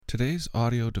Today's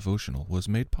audio devotional was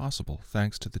made possible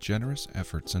thanks to the generous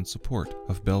efforts and support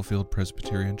of Bellefield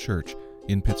Presbyterian Church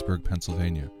in Pittsburgh,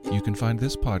 Pennsylvania. You can find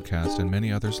this podcast and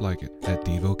many others like it at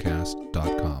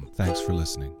Devocast.com. Thanks for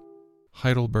listening.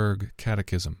 Heidelberg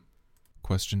Catechism.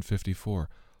 Question 54.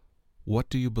 What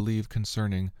do you believe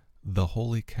concerning the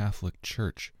Holy Catholic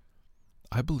Church?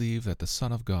 I believe that the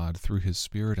Son of God, through His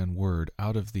Spirit and Word,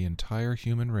 out of the entire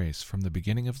human race, from the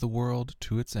beginning of the world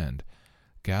to its end,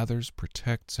 gathers,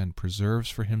 protects, and preserves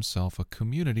for Himself a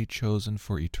community chosen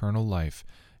for eternal life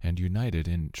and united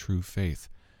in true faith.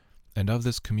 And of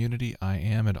this community I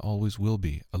am and always will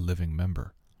be a living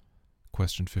member.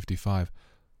 Question 55.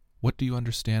 What do you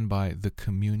understand by the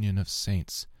communion of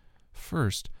saints?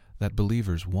 First, that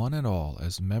believers, one and all,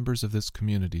 as members of this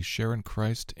community, share in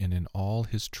Christ and in all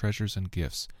His treasures and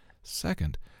gifts.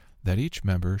 Second, that each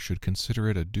member should consider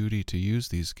it a duty to use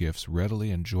these gifts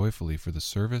readily and joyfully for the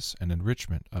service and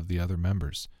enrichment of the other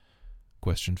members.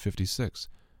 Question 56.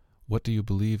 What do you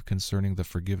believe concerning the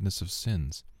forgiveness of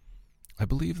sins? I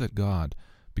believe that God,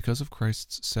 because of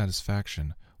Christ's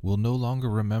satisfaction, will no longer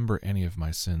remember any of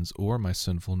my sins or my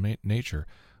sinful nature,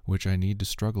 which I need to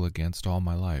struggle against all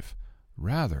my life.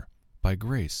 Rather, by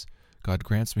grace, God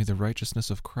grants me the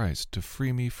righteousness of Christ to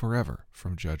free me forever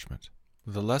from judgment.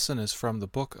 The lesson is from the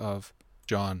book of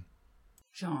John.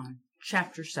 John,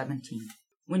 chapter 17.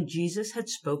 When Jesus had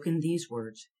spoken these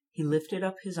words, He lifted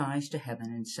up His eyes to heaven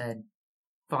and said,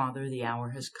 Father, the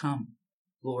hour has come.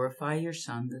 Glorify your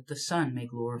Son, that the Son may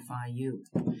glorify you,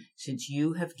 since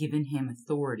you have given Him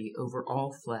authority over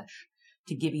all flesh,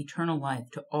 to give eternal life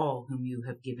to all whom you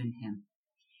have given Him.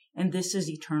 And this is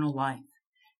eternal life,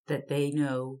 that they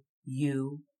know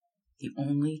you, the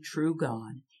only true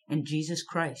God, and Jesus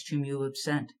Christ, whom you have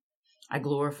sent. I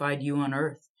glorified you on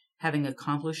earth, having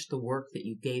accomplished the work that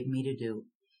you gave me to do.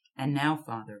 And now,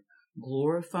 Father,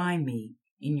 glorify me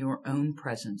in your own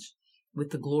presence, with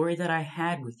the glory that I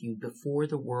had with you before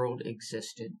the world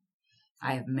existed.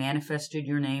 I have manifested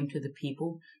your name to the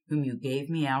people whom you gave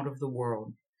me out of the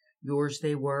world. Yours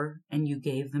they were, and you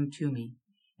gave them to me,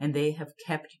 and they have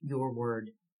kept your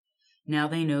word. Now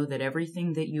they know that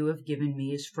everything that you have given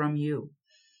me is from you.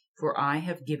 For I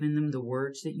have given them the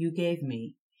words that you gave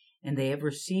me, and they have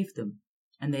received them,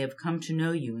 and they have come to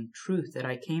know you in truth that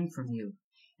I came from you,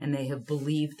 and they have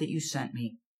believed that you sent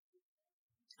me.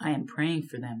 I am praying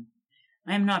for them.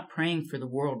 I am not praying for the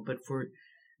world, but for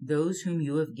those whom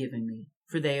you have given me,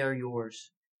 for they are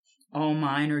yours. All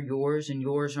mine are yours, and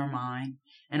yours are mine,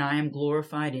 and I am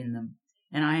glorified in them.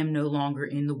 And I am no longer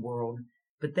in the world,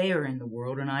 but they are in the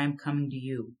world, and I am coming to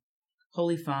you.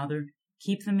 Holy Father,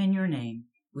 keep them in your name,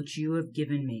 which you have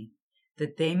given me,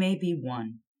 that they may be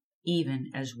one, even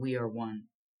as we are one.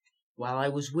 While I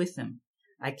was with them,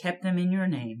 I kept them in your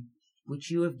name,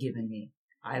 which you have given me.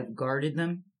 I have guarded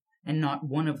them, and not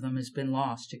one of them has been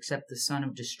lost, except the son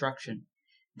of destruction,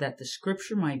 that the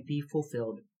scripture might be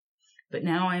fulfilled. But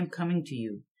now I am coming to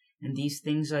you, and these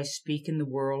things I speak in the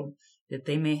world, that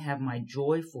they may have my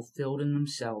joy fulfilled in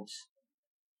themselves.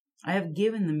 I have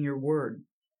given them your word,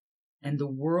 and the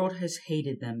world has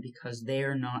hated them because they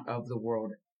are not of the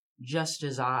world, just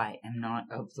as I am not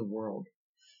of the world.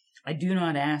 I do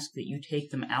not ask that you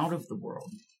take them out of the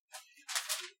world,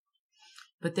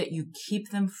 but that you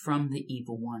keep them from the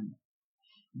evil one.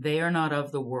 They are not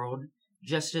of the world,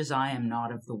 just as I am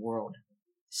not of the world.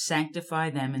 Sanctify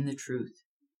them in the truth.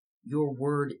 Your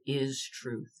word is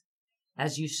truth.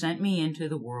 As you sent me into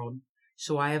the world,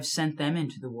 so I have sent them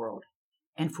into the world.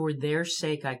 And for their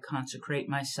sake I consecrate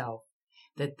myself,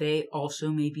 that they also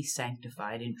may be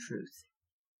sanctified in truth.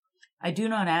 I do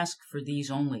not ask for these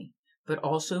only, but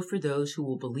also for those who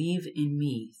will believe in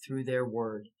me through their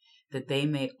word, that they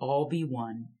may all be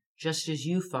one, just as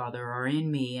you, Father, are in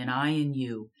me and I in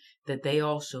you, that they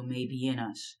also may be in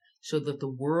us, so that the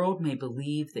world may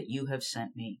believe that you have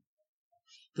sent me.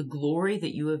 The glory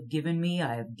that you have given me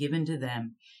I have given to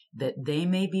them, that they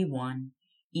may be one,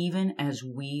 even as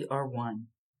we are one.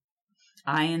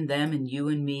 I and them and you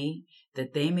and me,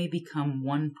 that they may become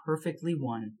one, perfectly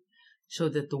one, so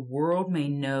that the world may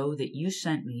know that you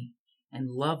sent me and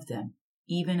love them,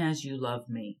 even as you loved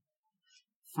me.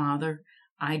 Father,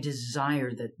 I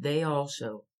desire that they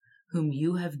also, whom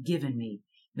you have given me,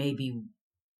 may be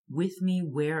with me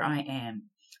where I am,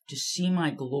 to see my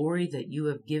glory that you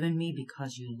have given me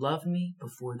because you loved me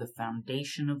before the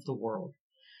foundation of the world.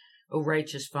 O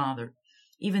righteous Father,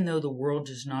 even though the world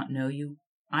does not know you,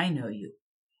 I know you,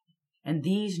 and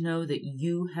these know that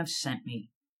you have sent me.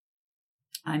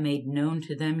 I made known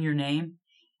to them your name,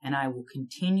 and I will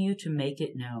continue to make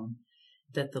it known,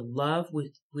 that the love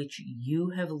with which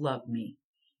you have loved me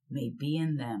may be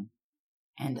in them,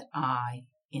 and I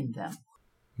in them.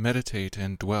 Meditate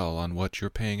and dwell on what you're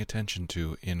paying attention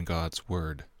to in God's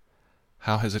Word.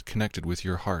 How has it connected with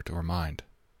your heart or mind?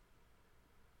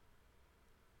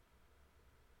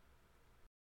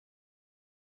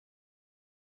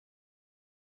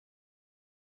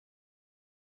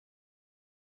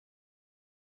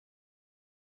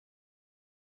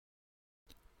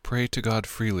 Pray to God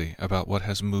freely about what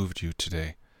has moved you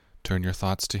today. Turn your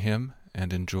thoughts to Him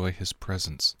and enjoy His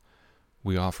presence.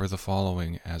 We offer the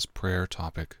following as prayer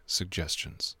topic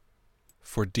suggestions.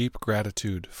 For deep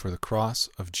gratitude for the cross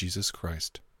of Jesus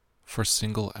Christ. For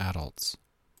single adults.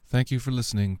 Thank you for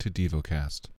listening to Devocast.